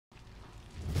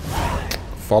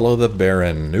Follow the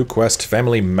Baron. New quest,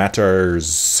 Family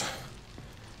Matters.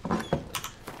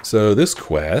 So this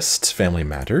quest, Family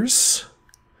Matters.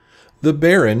 The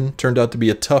Baron turned out to be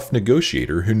a tough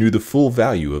negotiator who knew the full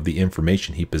value of the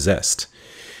information he possessed.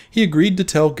 He agreed to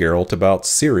tell Geralt about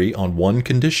Ciri on one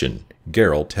condition.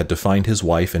 Geralt had to find his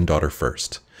wife and daughter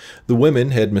first. The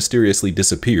women had mysteriously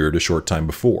disappeared a short time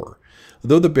before.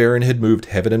 Though the Baron had moved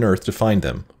heaven and earth to find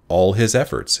them, all his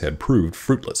efforts had proved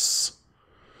fruitless.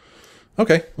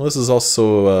 Okay, well, this is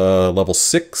also level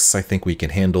 6. I think we can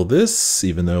handle this,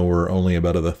 even though we're only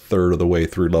about a third of the way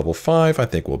through level 5. I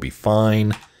think we'll be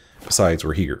fine. Besides,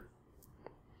 we're here.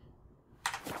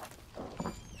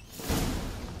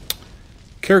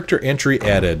 Character entry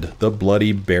added. The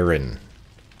Bloody Baron.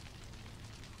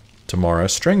 Tamara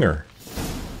Stringer.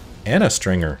 Anna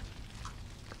Stringer.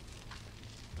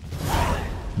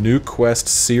 New quest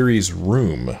Ciri's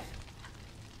room.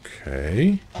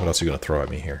 Okay. What else are you going to throw at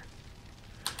me here?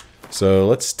 So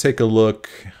let's take a look.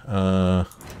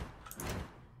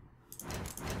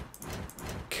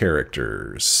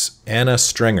 Characters. Anna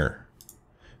Stringer.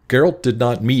 Geralt did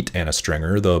not meet Anna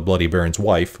Stringer, the Bloody Baron's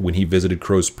wife, when he visited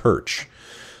Crow's Perch.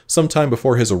 Sometime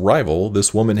before his arrival,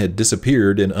 this woman had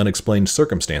disappeared in unexplained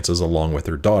circumstances along with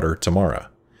her daughter, Tamara.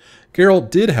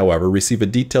 Geralt did, however, receive a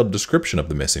detailed description of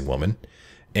the missing woman.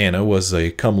 Anna was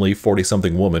a comely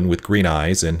 40-something woman with green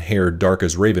eyes and hair dark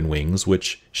as raven wings,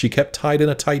 which she kept tied in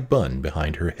a tight bun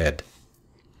behind her head.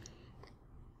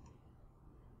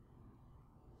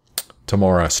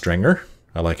 Tamara Stringer.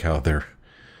 I like how their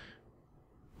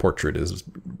portrait is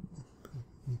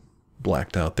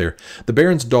blacked out there. The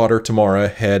Baron's daughter, Tamara,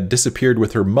 had disappeared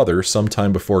with her mother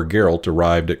sometime before Geralt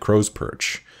arrived at Crow's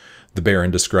Perch. The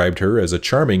Baron described her as a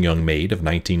charming young maid of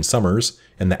 19 summers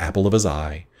and the apple of his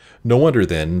eye. No wonder,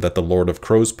 then, that the Lord of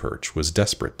Crow's Perch was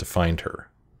desperate to find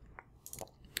her.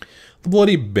 The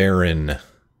Bloody Baron.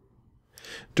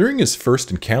 During his first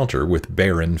encounter with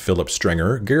Baron Philip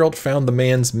Stringer, Geralt found the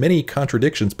man's many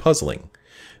contradictions puzzling.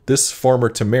 This former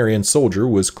Temerian soldier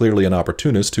was clearly an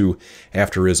opportunist who,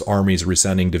 after his army's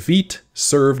resounding defeat,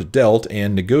 served, dealt,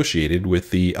 and negotiated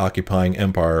with the occupying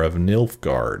empire of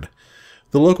Nilfgaard.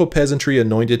 The local peasantry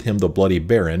anointed him the Bloody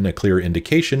Baron, a clear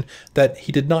indication that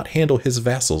he did not handle his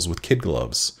vassals with kid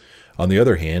gloves. On the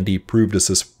other hand, he proved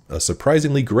a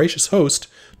surprisingly gracious host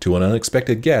to an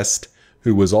unexpected guest,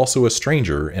 who was also a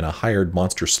stranger and a hired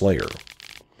monster slayer.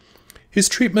 His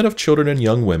treatment of children and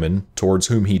young women, towards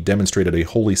whom he demonstrated a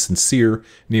wholly sincere,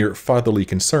 near fatherly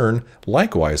concern,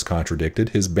 likewise contradicted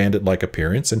his bandit-like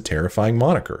appearance and terrifying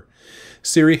moniker.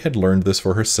 Ciri had learned this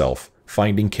for herself,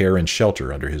 finding care and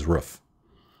shelter under his roof.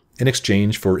 In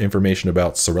exchange for information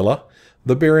about Cirilla,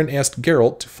 the Baron asked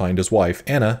Geralt to find his wife,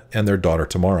 Anna, and their daughter,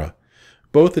 Tamara.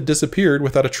 Both had disappeared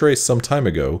without a trace some time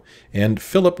ago, and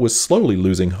Philip was slowly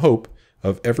losing hope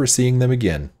of ever seeing them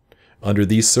again. Under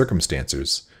these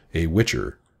circumstances, a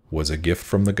witcher was a gift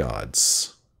from the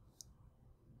gods.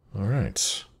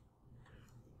 Alright.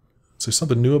 Is there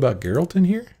something new about Geralt in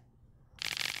here?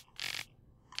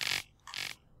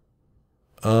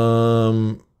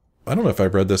 I don't know if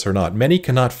I've read this or not. Many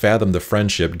cannot fathom the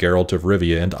friendship Geralt of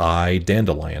Rivia and I,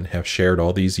 Dandelion, have shared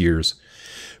all these years.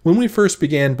 When we first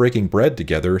began breaking bread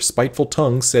together, spiteful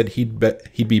tongues said he'd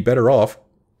be better off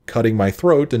cutting my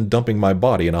throat and dumping my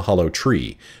body in a hollow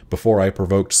tree, before I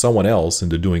provoked someone else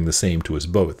into doing the same to us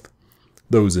both.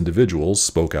 Those individuals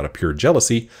spoke out of pure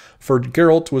jealousy, for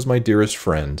Geralt was my dearest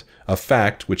friend, a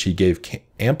fact which he gave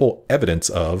ample evidence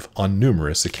of on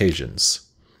numerous occasions.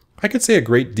 I could say a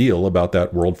great deal about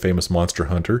that world-famous monster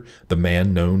hunter, the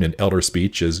man known in elder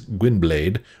speech as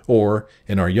Gwynblade, or,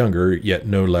 in our younger yet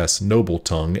no less noble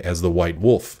tongue, as the White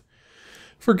Wolf.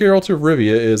 For Geralt of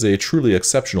Rivia is a truly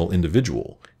exceptional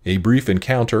individual. A brief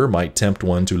encounter might tempt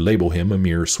one to label him a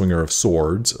mere swinger of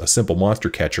swords, a simple monster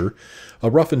catcher,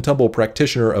 a rough-and-tumble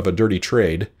practitioner of a dirty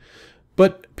trade.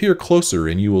 But peer closer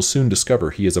and you will soon discover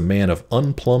he is a man of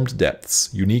unplumbed depths,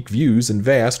 unique views, and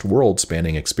vast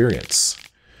world-spanning experience.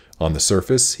 On the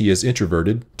surface, he is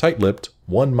introverted, tight-lipped,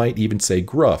 one might even say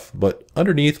gruff, but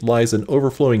underneath lies an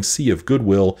overflowing sea of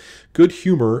goodwill, good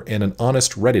humor, and an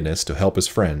honest readiness to help his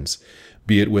friends,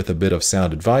 be it with a bit of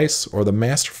sound advice or the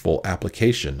masterful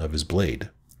application of his blade.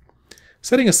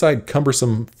 Setting aside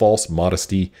cumbersome false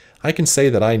modesty, I can say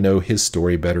that I know his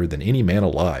story better than any man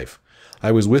alive.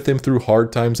 I was with him through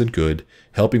hard times and good,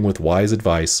 helping with wise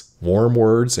advice, warm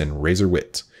words, and razor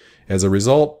wit. As a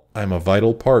result, I am a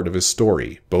vital part of his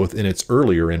story, both in its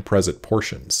earlier and present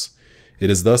portions. It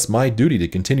is thus my duty to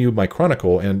continue my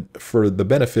chronicle and, for the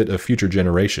benefit of future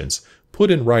generations,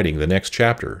 put in writing the next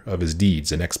chapter of his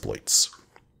deeds and exploits.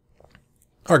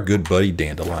 Our good buddy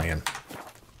Dandelion.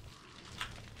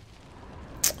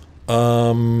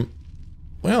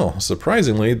 Well,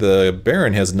 surprisingly, the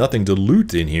Baron has nothing to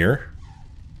loot in here.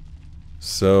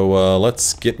 So,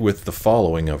 let's get with the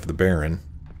following of the Baron.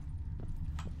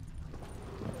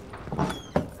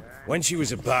 When she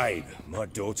was a babe, my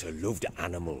daughter loved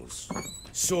animals.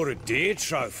 Saw a deer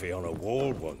trophy on a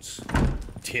wall once.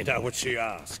 Do you know what she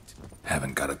asked?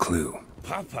 Haven't got a clue.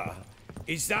 Papa,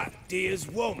 is that deer's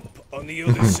wump on the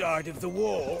other side of the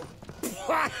wall?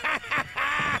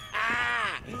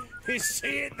 You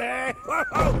see it there?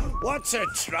 What's a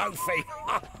trophy?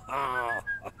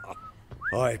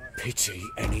 I pity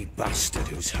any bastard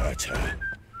who's hurt her.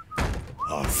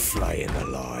 I'll flay him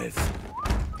alive.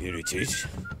 Here it is.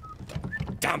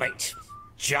 Damn it!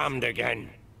 Jammed again.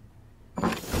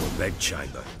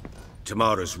 Bedchamber.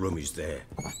 Tamara's room is there.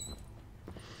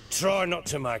 Try not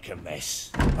to make a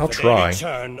mess. I'll try. In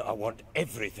return, I want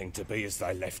everything to be as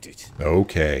they left it.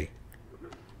 Okay.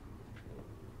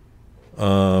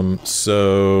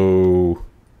 So...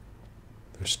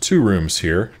 There's 2 rooms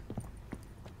here.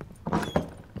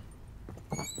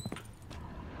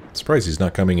 Surprised he's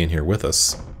not coming in here with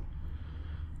us.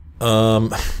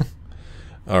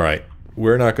 Alright.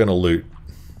 We're not gonna loot.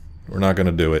 We're not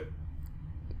gonna do it.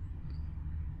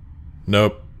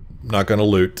 Nope. Not gonna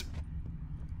loot.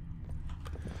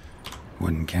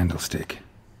 Wooden candlestick.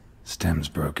 Stem's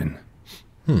broken.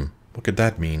 What could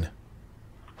that mean?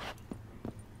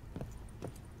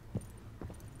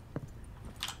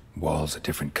 Walls a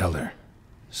different color.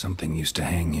 Something used to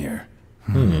hang here.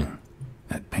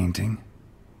 That painting?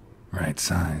 Right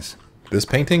size. This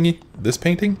painting? This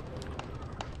painting?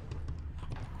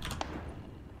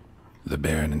 The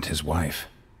Baron and his wife.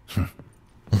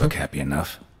 Look happy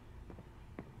enough.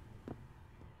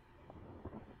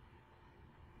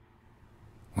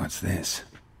 What's this?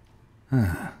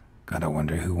 Gotta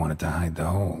wonder who wanted to hide the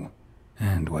hole.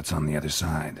 And what's on the other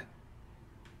side.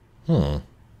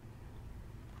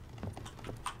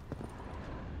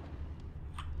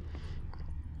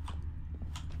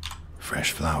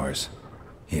 Fresh flowers.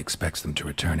 He expects them to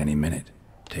return any minute.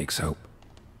 Takes hope.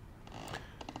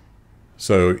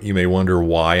 So, you may wonder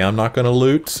why I'm not gonna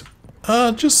loot.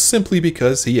 Just simply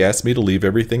because he asked me to leave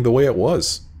everything the way it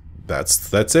was.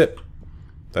 That's it.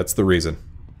 That's the reason.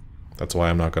 That's why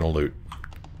I'm not gonna loot.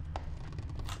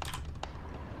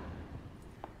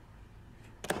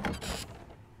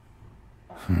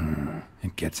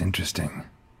 It gets interesting.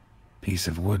 Piece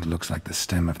of wood looks like the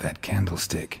stem of that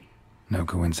candlestick. No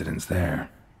coincidence there.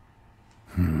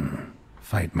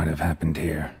 Fight might have happened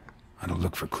here. I'll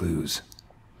look for clues.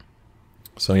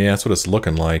 So yeah, that's what it's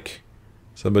looking like.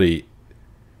 Somebody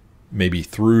maybe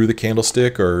threw the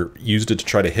candlestick or used it to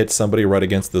try to hit somebody right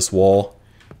against this wall.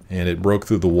 And it broke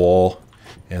through the wall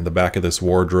and the back of this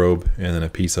wardrobe, and then a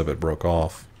piece of it broke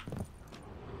off.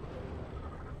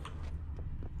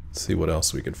 Let's see what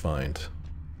else we can find.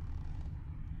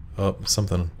 Oh,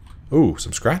 something. Ooh,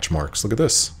 some scratch marks. Look at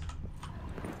this.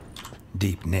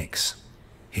 Deep nicks.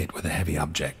 Hit with a heavy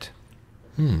object.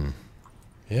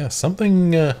 Yeah,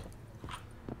 something,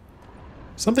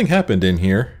 something happened in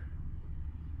here.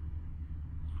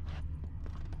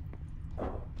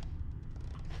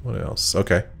 What else?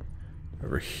 Okay.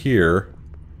 Over here.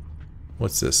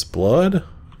 What's this? Blood?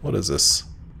 What is this?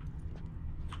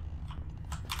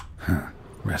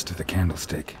 Rest of the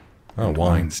candlestick. Oh, And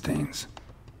wine. stains.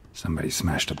 Somebody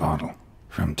smashed a bottle.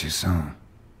 From Toussaint.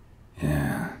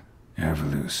 Yeah,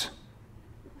 Herveloos.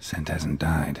 Scent hasn't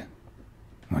died.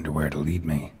 Wonder where it'll lead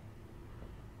me.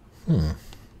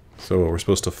 So we're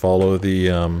supposed to follow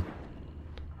the,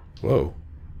 Whoa.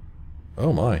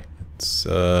 Oh my. It's,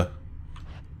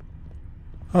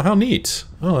 Oh, how neat.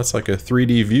 Oh, that's like a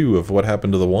 3D view of what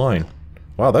happened to the wine.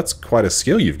 Wow, that's quite a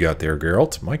skill you've got there,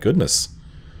 Geralt. My goodness.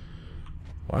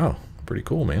 Wow, pretty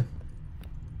cool, man.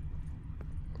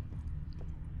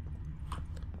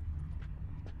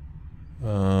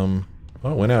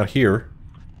 Well, it went out here.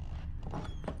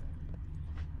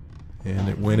 And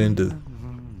it went into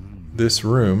this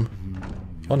room.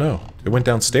 Oh no, it went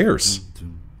downstairs.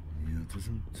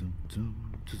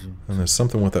 And there's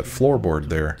something with that floorboard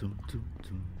there.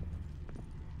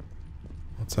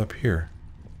 What's up here?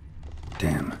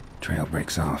 Damn, trail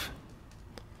breaks off.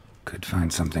 Could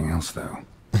find something else, though.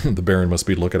 The Baron must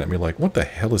be looking at me like, what the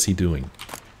hell is he doing?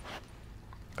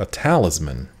 A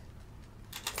talisman.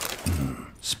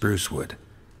 Spruce wood.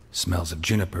 Smells of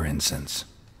juniper incense.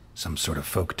 Some sort of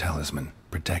folk talisman.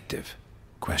 Protective.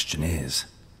 Question is,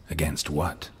 against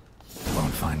what?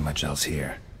 Won't find much else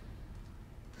here.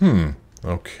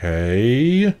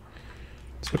 Okay.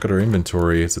 Let's look at our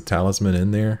inventory. Is the talisman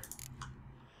in there?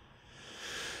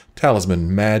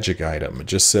 Talisman magic item. It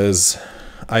just says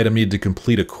item needed to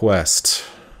complete a quest.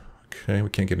 Okay, we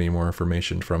can't get any more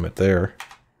information from it there.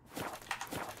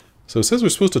 So it says we're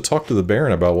supposed to talk to the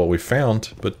Baron about what we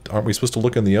found, but aren't we supposed to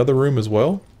look in the other room as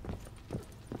well?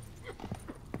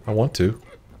 I want to.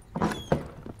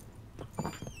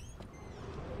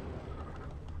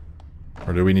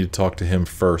 Or do we need to talk to him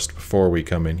first before we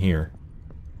come in here?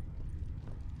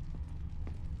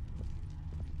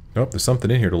 Nope, there's something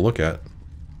in here to look at.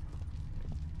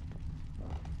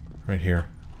 Right here.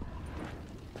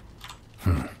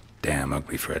 Damn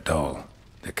ugly for a doll.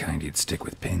 The kind you'd stick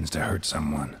with pins to hurt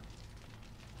someone.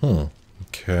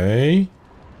 Okay.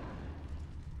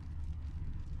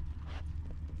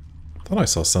 Thought I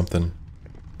saw something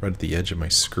right at the edge of my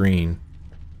screen.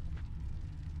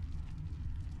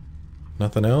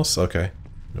 Nothing else? Okay.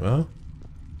 Well.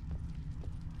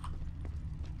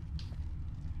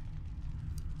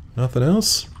 Nothing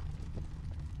else?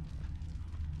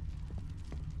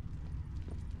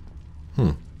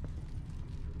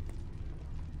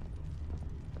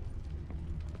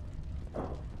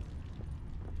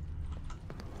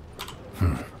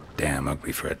 Damn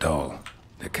ugly for a doll.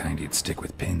 The kind you'd stick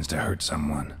with pins to hurt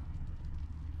someone.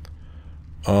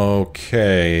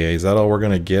 Okay, is that all we're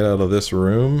gonna get out of this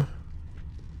room?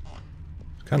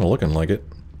 It's kind of looking like it.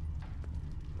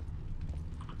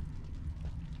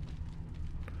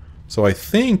 So I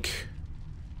think...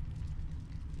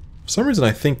 For some reason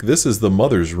I think this is the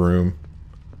mother's room.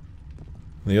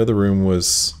 The other room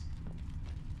was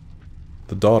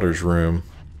the daughter's room.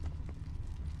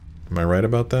 Am I right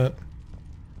about that?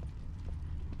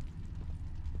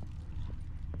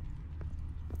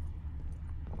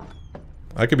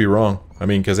 I could be wrong. I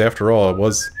mean, because after all, it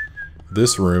was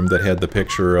this room that had the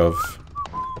picture of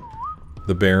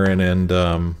the Baron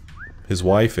and his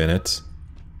wife in it.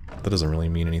 That doesn't really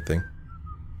mean anything.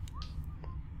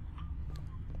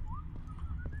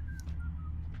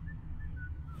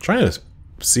 Trying to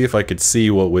see if I could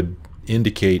see what would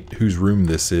indicate whose room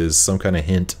this is, some kind of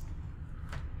hint.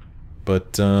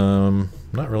 But,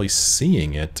 not really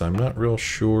seeing it. I'm not real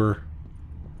sure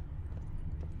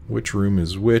which room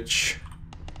is which.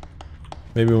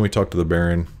 Maybe when we talk to the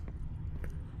Baron,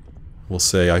 we'll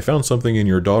say, I found something in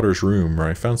your daughter's room, or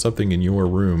I found something in your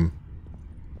room.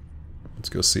 Let's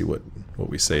go see what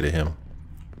we say to him.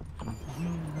 I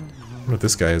wonder if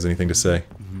this guy has anything to say.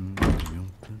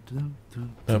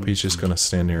 Nope, he's just gonna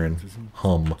stand there and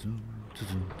hum.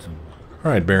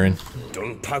 Alright, Baron.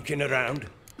 Done poking around?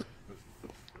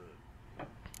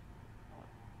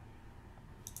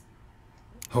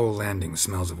 Whole landing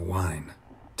smells of wine.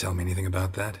 Tell me anything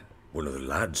about that? One of the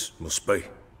lads, must be.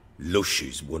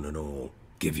 Lushes, one and all.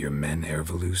 Give your men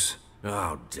Ervelus?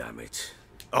 Oh, damn it.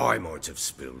 I might have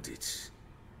spilled it.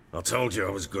 I told you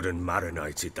I was good and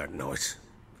marinated that night.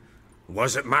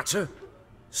 Was it matter?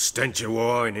 Stench of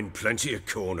wine in plenty of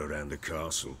corn around the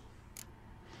castle.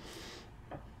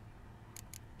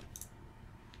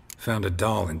 Found a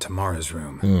doll in Tamara's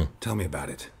room. Tell me about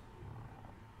it.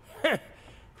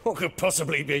 What could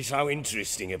possibly be so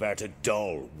interesting about a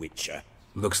doll, Witcher?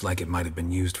 Looks like it might have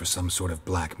been used for some sort of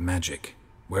black magic.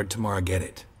 Where'd Tamara get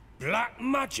it? Black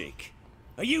magic?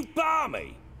 Are you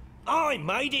balmy? I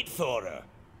made it for her.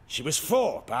 She was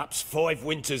 4, perhaps 5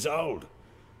 winters old.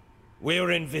 We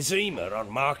were in Vizima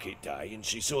on market day, and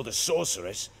she saw the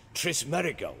sorceress, Triss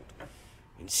Merigold.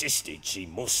 Insisted she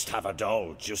must have a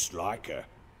doll just like her.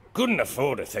 Couldn't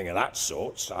afford a thing of that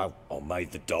sort, so I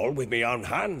made the doll with my own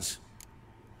hands.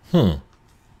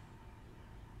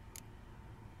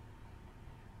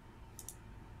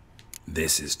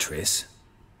 This is Triss.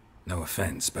 No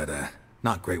offense, but,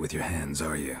 not great with your hands,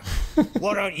 are you?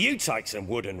 Why don't you take some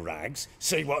wooden rags,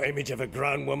 see what image of a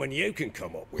grown woman you can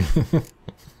come up with?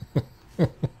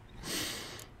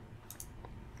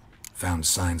 Found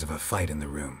signs of a fight in the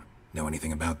room. Know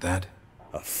anything about that?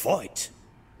 A fight?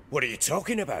 What are you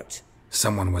talking about?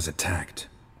 Someone was attacked.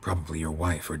 Probably your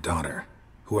wife or daughter.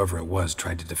 Whoever it was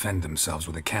tried to defend themselves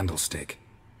with a candlestick.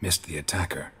 Missed the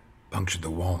attacker. Punctured the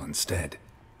wall instead.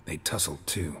 They tussled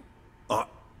too. I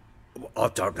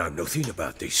don't know nothing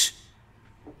about this.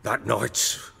 That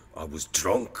night, I was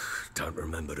drunk, don't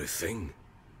remember a thing.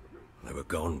 They were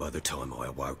gone by the time I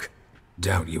awoke.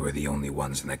 Doubt you were the only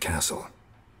ones in the castle.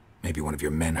 Maybe one of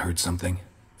your men heard something?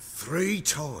 3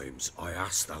 times I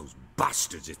asked those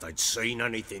bastards if they'd seen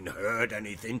anything, heard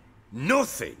anything.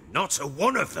 Nothing, not a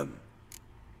one of them.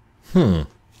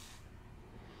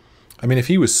 I mean, if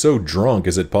he was so drunk,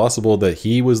 is it possible that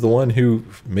he was the one who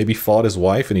maybe fought his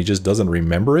wife and he just doesn't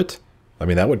remember it? I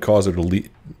mean, that would cause her to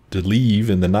leave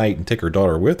in the night and take her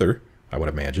daughter with her, I would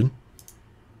imagine.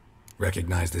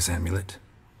 Recognize this amulet?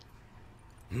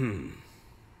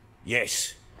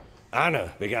 Yes.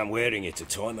 Anna began wearing it a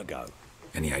time ago.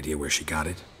 Any idea where she got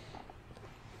it?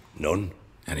 None.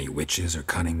 Any witches or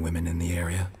cunning women in the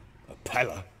area? A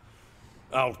pellar?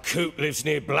 Old Coot lives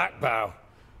near Blackbow.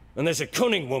 And there's a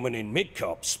cunning woman in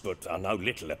Midcopse, but I know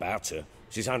little about her.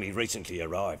 She's only recently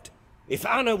arrived. If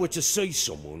Anna were to see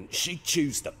someone, she'd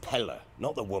choose the pellar,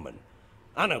 not the woman.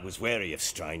 Anna was wary of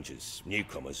strangers,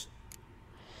 newcomers.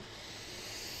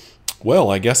 Well,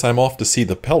 I guess I'm off to see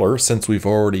the pellar, since we've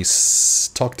already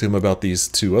talked to him about these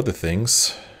two other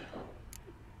things.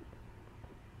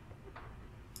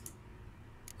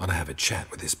 Want to have a chat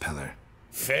with this pellar.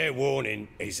 Fair warning,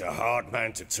 he's a hard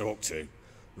man to talk to.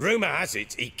 Rumour has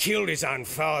it he killed his own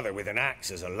father with an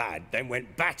axe as a lad, then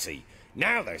went batty.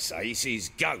 Now they say he sees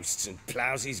ghosts and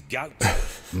ploughs his goat.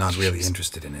 Not really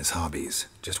interested in his hobbies.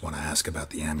 Just want to ask about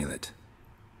the amulet.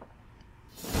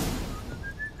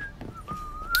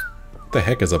 What the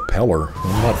heck is a pellar?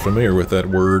 I'm not familiar with that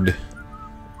word.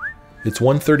 It's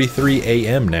 1:33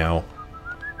 a.m. now.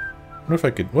 I wonder if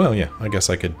I could... Well, yeah, I guess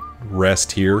I could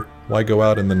rest here. Why go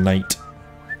out in the night?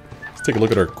 Let's take a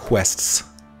look at our quests.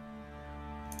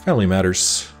 Family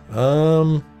matters.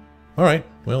 Alright.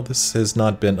 Well, this has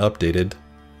not been updated.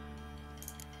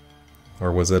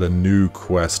 Or was it a new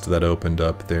quest that opened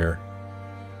up there?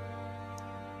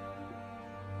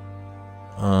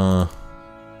 Well,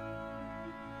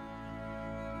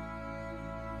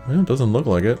 it doesn't look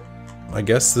like it. I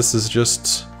guess this is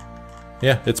just...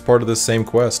 Yeah, it's part of the same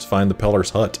quest. Find the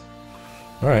Pellar's hut.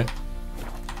 Alright.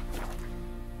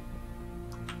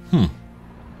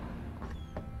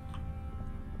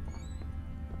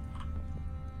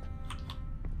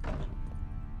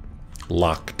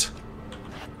 Locked.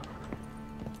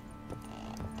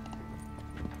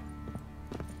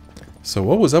 So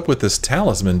what was up with this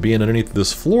talisman being underneath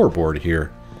this floorboard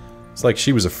here? It's like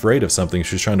she was afraid of something.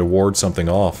 She was trying to ward something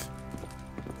off.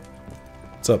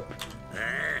 What's up?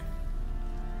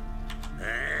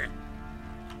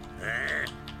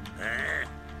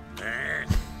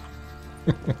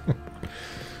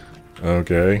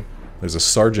 Okay. There's a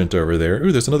sergeant over there.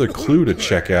 Ooh, there's another clue to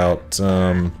check out.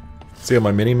 See on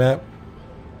my mini-map?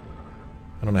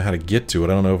 I don't know how to get to it.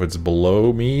 I don't know if it's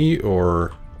below me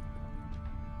or...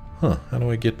 Huh, how do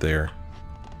I get there?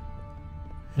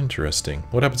 Interesting.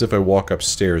 What happens if I walk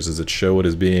upstairs? Does it show it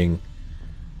as being...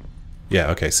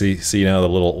 Yeah, okay, see now the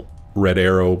little red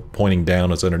arrow pointing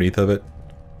down is underneath of it?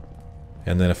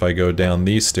 And then if I go down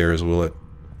these stairs, will it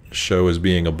show as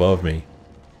being above me?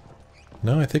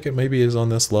 No, I think it maybe is on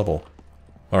this level.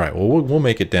 Alright, well, we'll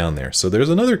make it down there. So there's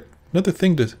another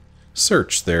thing to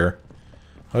search there.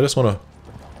 I just want to...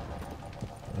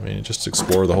 I mean, just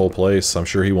explore the whole place. I'm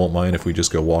sure he won't mind if we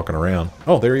just go walking around.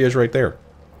 Oh, there he is right there.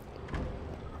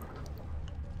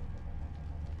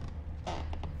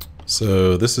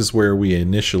 So this is where we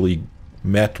initially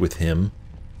met with him.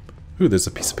 Ooh, there's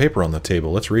a piece of paper on the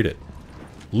table. Let's read it.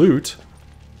 Loot?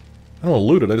 I don't want to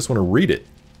loot it, I just want to read it.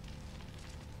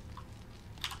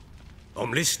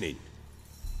 I'm listening.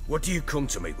 What do you come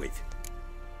to me with?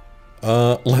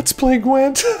 Let's play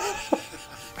Gwent?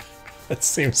 That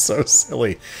seems so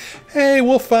silly. Hey,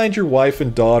 we'll find your wife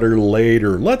and daughter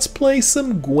later. Let's play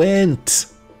some Gwent.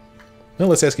 Now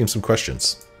let's ask him some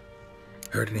questions.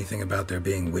 Heard anything about there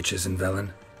being witches in Velen?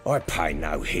 I pay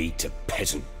no heed to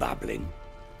peasant babbling.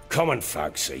 Common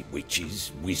folk see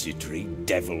witches, wizardry,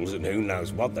 devils, and who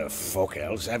knows what the fuck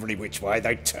else every which way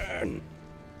they turn.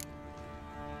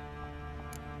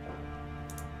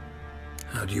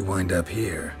 How'd you wind up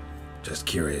here? Just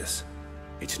curious.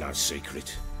 It's no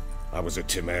secret. I was a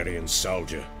Temerian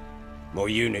soldier. My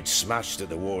unit smashed at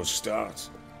the war's start.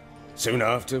 Soon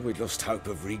after, we lost hope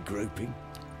of regrouping,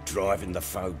 driving the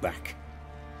foe back.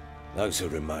 Those who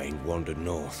remained wandered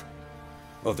north.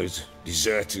 Others,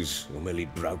 deserters or merely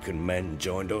broken men,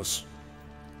 joined us.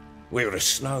 We were a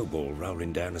snowball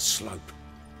rolling down a slope.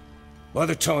 By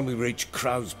the time we reached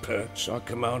Crow's Perch, I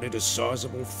commanded a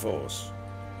sizable force.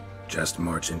 Just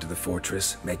march into the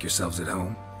fortress, make yourselves at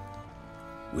home?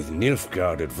 With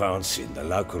Nilfgaard advancing, the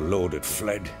local lord had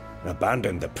fled,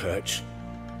 abandoned the perch.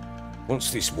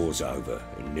 Once this war's over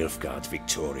and Nilfgaard's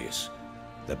victorious,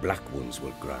 the Black Ones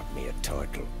will grant me a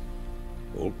title.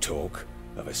 All talk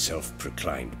of a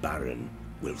self-proclaimed baron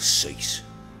will cease.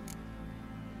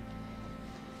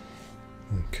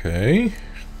 Okay.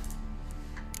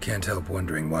 Can't help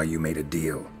wondering why you made a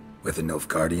deal with the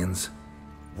Nilfgaardians.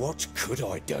 What could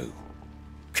I do?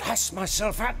 Cast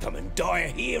myself at them and die a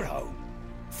hero?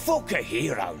 Fuck a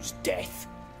hero's death.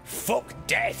 Fuck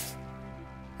death.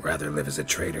 Rather live as a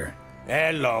traitor.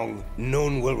 Ere long,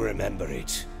 none will remember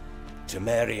it.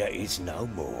 Temeria is no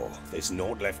more. There's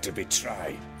naught left to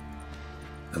betray.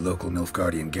 The local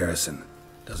Nilfgaardian garrison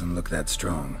doesn't look that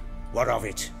strong. What of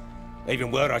it?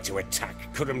 Even were I to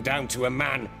attack, cut 'em down to a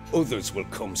man, others will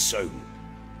come soon.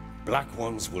 Black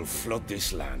Ones will flood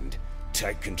this land,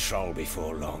 take control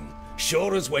before long.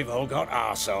 Sure as we've all got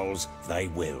arseholes, they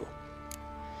will.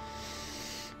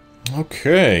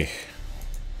 Okay.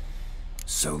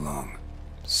 So long.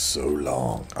 So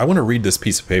long. I want to read this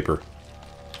piece of paper.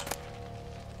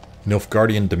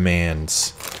 Nilfgaardian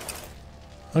demands.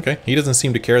 Okay, he doesn't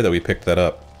seem to care that we picked that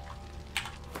up.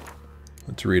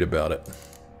 Let's read about it.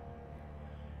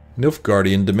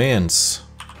 Nilfgaardian demands.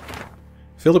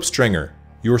 Philip Stringer,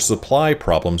 your supply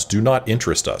problems do not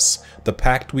interest us. The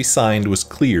pact we signed was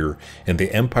clear, and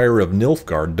the Empire of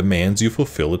Nilfgaard demands you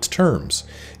fulfill its terms.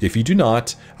 If you do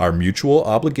not, our mutual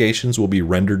obligations will be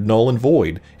rendered null and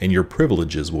void, and your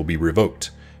privileges will be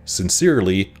revoked.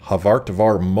 Sincerely,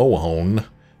 Havartvar Mohon,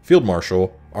 Field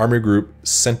Marshal, Army Group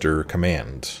Center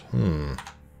Command. A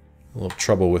little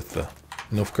trouble with the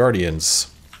Nilfgaardians.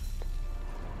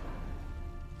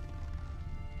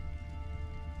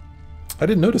 I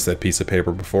didn't notice that piece of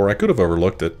paper before. I could have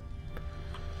overlooked it.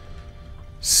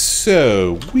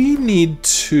 So, we need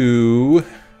to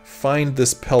find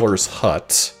this Pellar's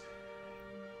hut.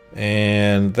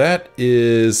 And that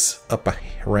is up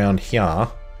around here.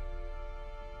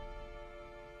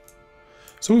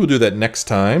 So we will do that next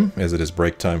time, as it is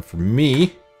break time for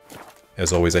me.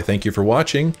 As always, I thank you for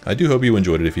watching. I do hope you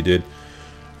enjoyed it. If you did,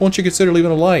 won't you consider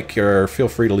leaving a like, or feel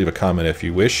free to leave a comment if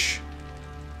you wish.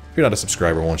 If you're not a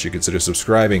subscriber, won't you consider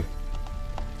subscribing?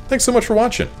 Thanks so much for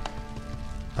watching.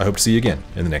 I hope to see you again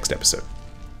in the next episode.